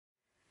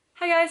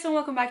Hi guys and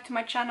welcome back to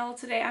my channel.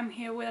 Today I'm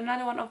here with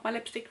another one of my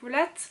lipstick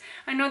roulettes.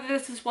 I know that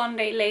this is one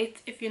day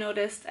late if you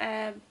noticed,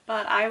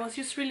 but I was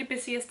just really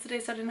busy yesterday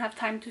so I didn't have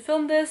time to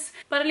film this.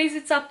 But at least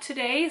it's up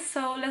today,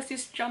 so let's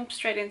just jump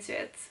straight into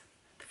it.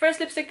 The first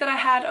lipstick that I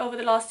had over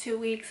the last 2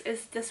 weeks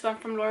is this one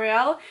from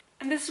L'Oreal.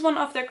 And this is one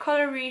of their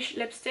Color Rouge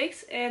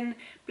lipsticks in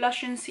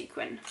Blush and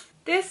Sequin.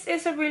 This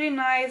is a really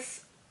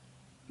nice,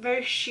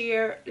 very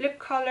sheer lip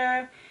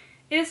color.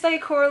 It is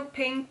like a coral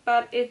pink,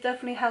 but it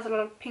definitely has a lot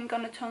of pink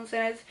undertones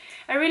in it.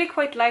 I really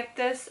quite like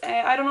this.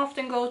 I don't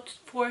often go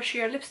for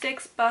sheer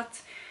lipsticks,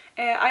 but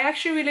I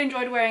actually really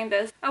enjoyed wearing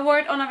this. I wore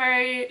it on a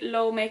very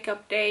low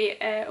makeup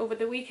day over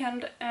the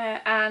weekend,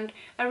 and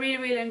I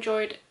really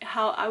enjoyed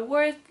how I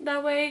wore it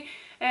that way.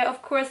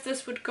 Of course,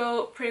 this would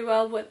go pretty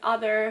well with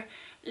other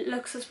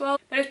looks as well,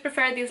 but I just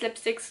prefer these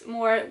lipsticks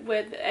more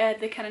with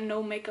the kind of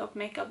no makeup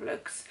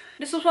looks.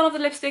 This was one of the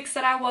lipsticks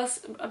that I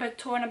was a bit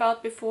torn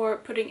about before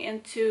putting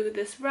into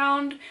this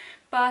round,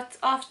 but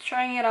after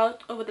trying it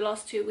out over the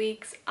last 2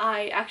 weeks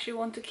I actually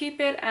want to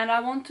keep it, and I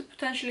want to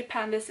potentially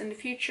pan this in the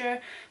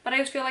future. But I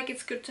just feel like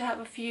it's good to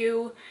have a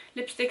few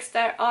lipsticks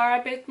that are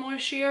a bit more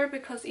sheer,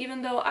 because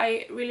even though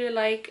I really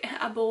like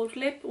a bold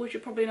lip, which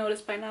you probably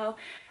noticed by now,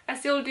 I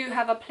still do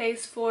have a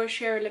place for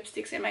sheer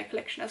lipsticks in my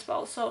collection as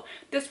well, so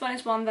this one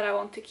is one that I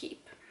want to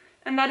keep.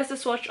 And that is the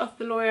swatch of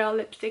the L'Oreal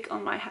lipstick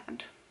on my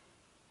hand.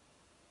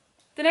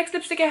 The next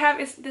lipstick I have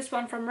is this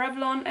one from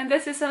Revlon, and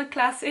this is a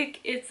classic.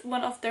 It's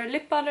one of their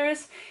lip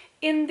butters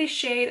in the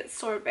shade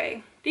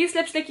Sorbet. These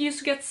lipsticks used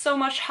to get so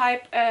much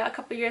hype a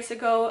couple of years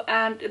ago,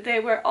 and they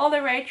were all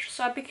the rage,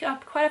 so I picked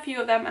up quite a few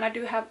of them, and I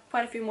do have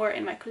quite a few more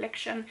in my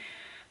collection.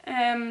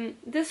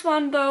 This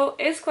one though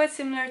is quite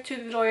similar to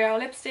the L'Oreal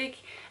lipstick,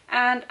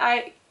 and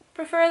I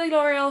prefer the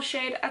L'Oreal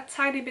shade a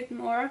tiny bit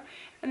more.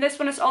 And this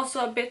one is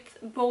also a bit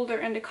bolder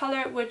in the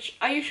color, which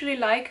I usually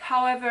like.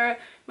 However,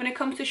 when it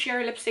comes to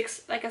sheer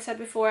lipsticks, like I said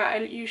before, I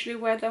usually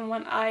wear them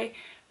when I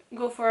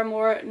go for a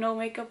more no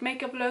makeup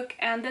look,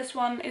 and this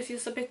one is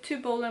just a bit too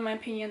bold in my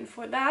opinion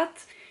for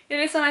that. It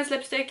is a nice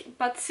lipstick,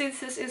 but since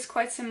this is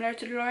quite similar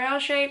to the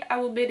L'Oreal shade, I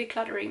will be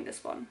decluttering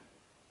this one.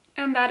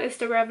 And that is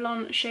the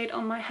Revlon shade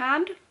on my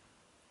hand.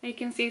 You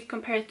can see it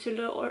compared to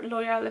the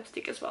L'Oreal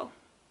lipstick as well.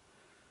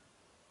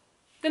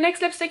 The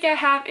next lipstick I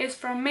have is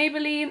from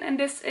Maybelline, and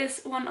this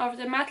is one of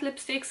the matte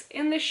lipsticks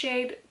in the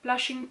shade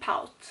Blushing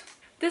Pout.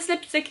 This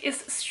lipstick is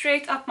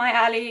straight up my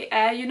alley.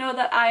 You know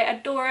that I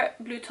adore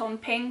blue tone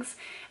pinks,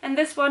 and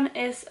this one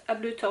is a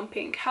blue tone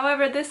pink.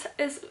 However, this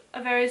is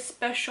a very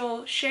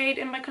special shade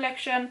in my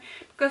collection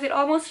because it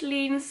almost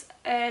leans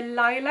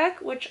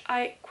lilac, which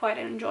I quite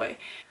enjoy.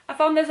 I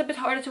found this a bit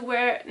harder to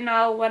wear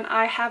now when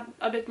I have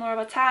a bit more of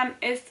a tan.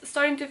 It's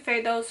starting to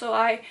fade though, so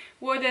I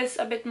wore this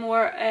a bit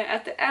more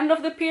at the end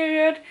of the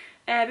period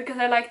because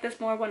I like this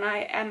more when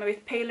I am a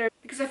bit paler,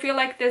 because I feel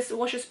like this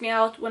washes me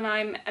out when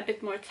I'm a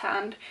bit more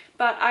tanned.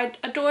 But I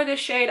adore this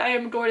shade, I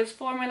adore this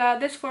formula.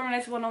 This formula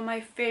is one of my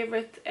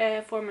favorite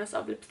formulas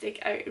of lipstick.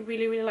 I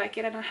really like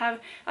it, and I have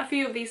a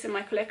few of these in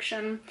my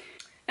collection.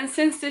 And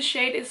since this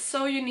shade is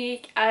so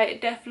unique, I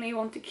definitely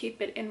want to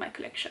keep it in my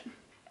collection.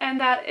 And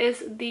that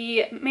is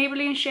the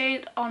Maybelline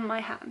shade on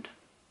my hand.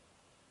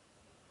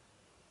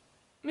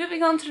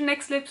 Moving on to the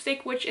next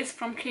lipstick, which is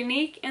from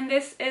Clinique, and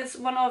this is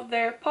one of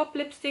their pop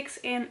lipsticks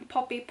in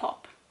Poppy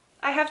Pop.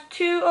 I have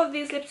 2 of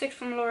these lipsticks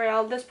from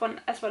L'Oreal, this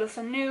one as well as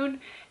a nude,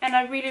 and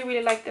I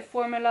really like the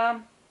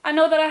formula. I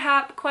know that I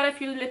have quite a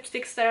few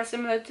lipsticks that are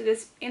similar to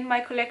this in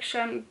my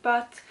collection,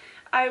 but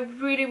I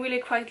really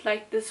quite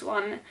like this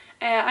one.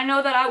 I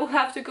know that I will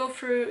have to go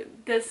through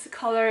this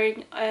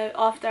coloring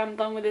after I'm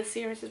done with this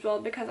series as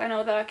well, because I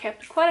know that I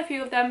kept quite a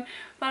few of them,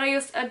 but I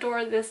just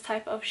adore this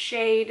type of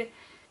shade.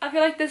 I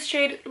feel like this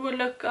shade would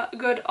look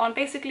good on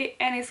basically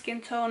any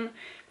skin tone,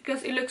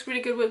 because it looks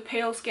really good with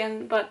pale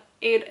skin, but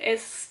it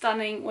is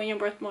stunning when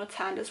you're more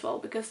tanned as well,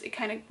 because it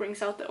kind of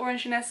brings out the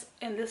oranginess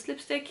in this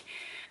lipstick.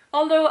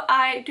 Although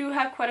I do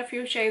have quite a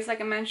few shades, like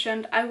I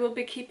mentioned, I will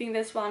be keeping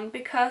this one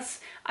because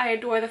I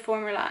adore the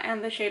formula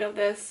and the shade of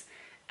this.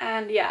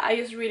 And yeah, I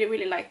just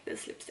really like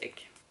this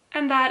lipstick.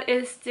 And that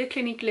is the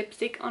Clinique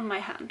lipstick on my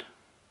hand.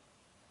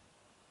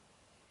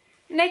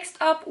 Next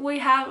up we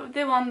have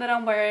the one that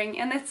I'm wearing,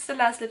 and it's the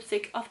last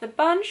lipstick of the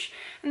bunch.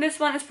 And this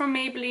one is from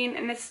Maybelline,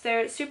 and it's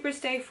their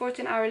Superstay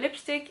 14-hour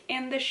lipstick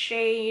in the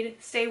shade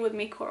Stay With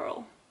Me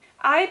Coral.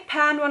 I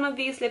panned one of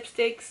these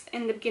lipsticks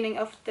in the beginning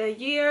of the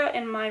year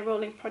in my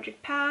rolling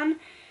project pan,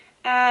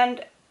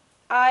 and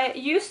I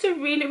used to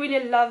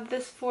really love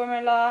this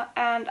formula,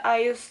 and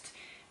I just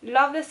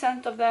love the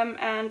scent of them,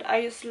 and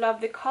I just love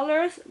the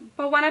colors.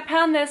 But when I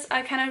panned this,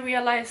 I kind of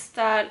realized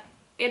that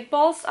it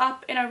balls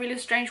up in a really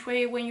strange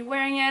way when you're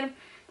wearing it,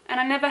 and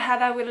I never had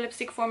that with a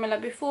lipstick formula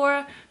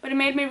before, but it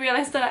made me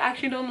realize that I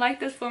actually don't like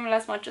this formula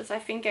as much as I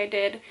think I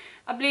did.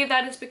 I believe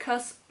that is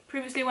because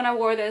previously when I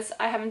wore this,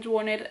 I haven't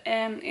worn it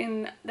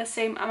in the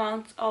same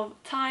amount of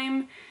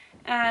time,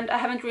 and I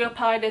haven't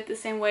reapplied it the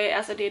same way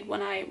as I did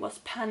when I was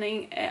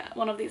panning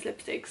one of these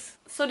lipsticks.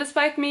 So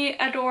despite me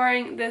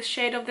adoring the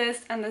shade of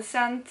this and the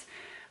scent,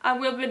 I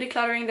will be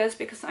decluttering this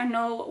because I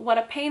know what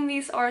a pain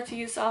these are to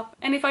use up,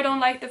 and if I don't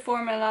like the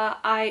formula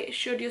I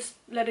should just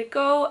let it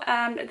go,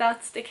 and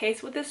that's the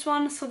case with this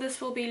one, so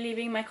this will be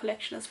leaving my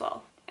collection as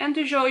well. And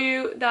to show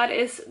you, that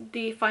is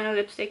the final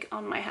lipstick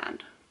on my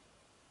hand.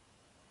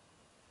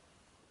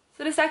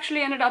 So this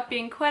actually ended up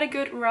being quite a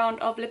good round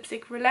of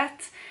lipstick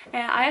roulette.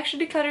 I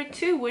actually decluttered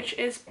 2, which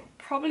is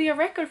probably a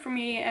record for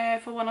me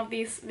for one of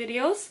these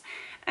videos.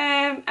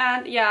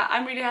 And yeah,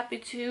 I'm really happy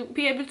to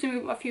be able to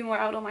move a few more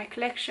out of my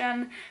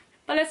collection.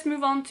 But let's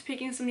move on to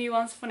picking some new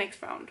ones for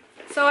next round.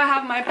 So I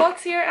have my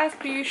box here as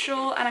per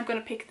usual, and I'm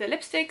gonna pick the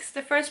lipsticks.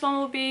 The first one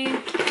will be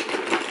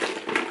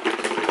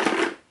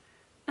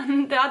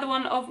the other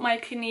one of my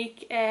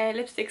Clinique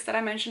lipsticks that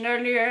I mentioned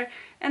earlier,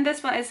 and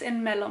this one is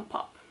in Melon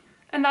Pop.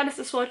 And that is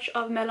the swatch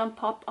of Melon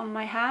Pop on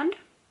my hand.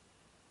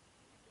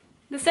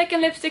 The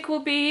second lipstick will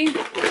be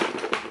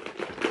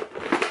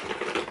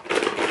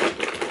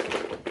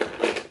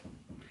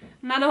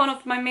another one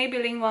of my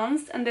Maybelline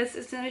ones, and this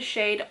is in the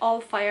shade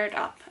All Fired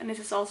Up, and this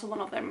is also one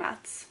of their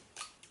mattes.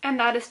 And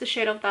that is the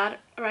shade of that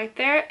right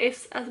there.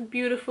 It's a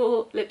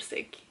beautiful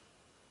lipstick.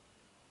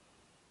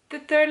 The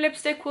third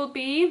lipstick will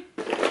be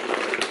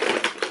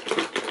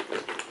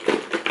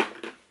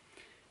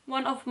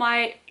one of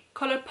my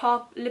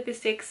Colourpop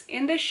lipsticks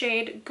in the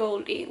shade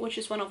Goldie, which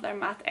is one of their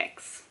matte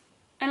X.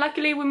 And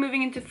luckily we're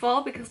moving into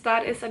fall because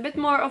that is a bit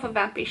more of a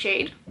vampy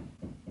shade.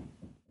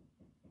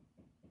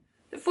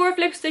 The fourth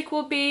lipstick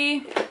will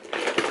be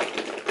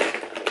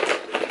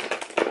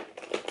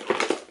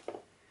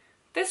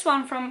this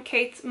one from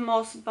Kate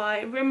Moss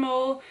by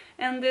Rimmel,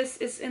 and this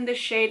is in the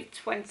shade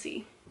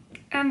 20.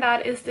 And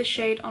that is the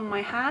shade on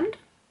my hand.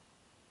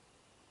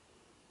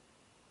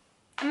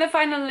 And the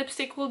final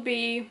lipstick will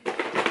be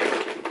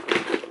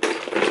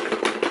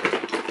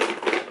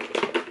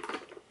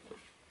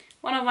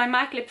one of my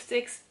MAC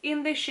lipsticks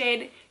in the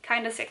shade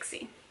Kinda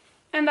Sexy.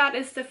 And that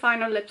is the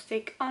final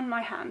lipstick on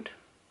my hand.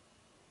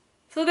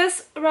 So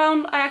this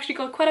round I actually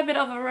got quite a bit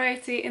of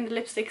variety in the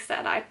lipsticks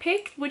that I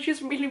picked, which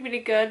is really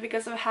good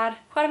because I've had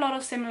quite a lot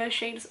of similar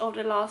shades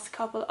over the last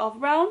couple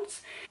of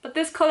rounds. But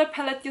this color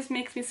palette just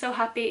makes me so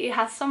happy. It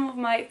has some of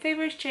my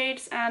favorite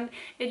shades and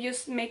it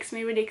just makes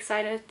me really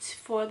excited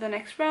for the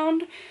next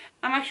round.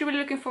 I'm actually really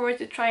looking forward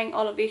to trying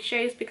all of these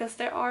shades because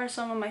there are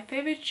some of my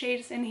favorite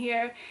shades in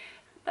here.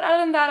 But other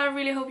than that, I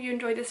really hope you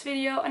enjoyed this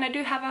video, and I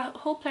do have a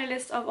whole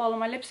playlist of all of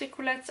my lipstick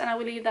roulettes, and I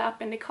will leave that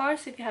up in the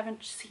cards if you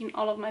haven't seen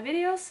all of my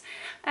videos.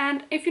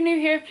 And if you're new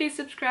here, please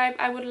subscribe.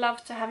 I would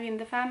love to have you in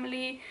the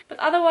family. But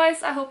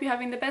otherwise, I hope you're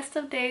having the best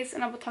of days,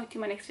 and I will talk to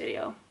you in my next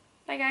video.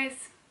 Bye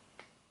guys!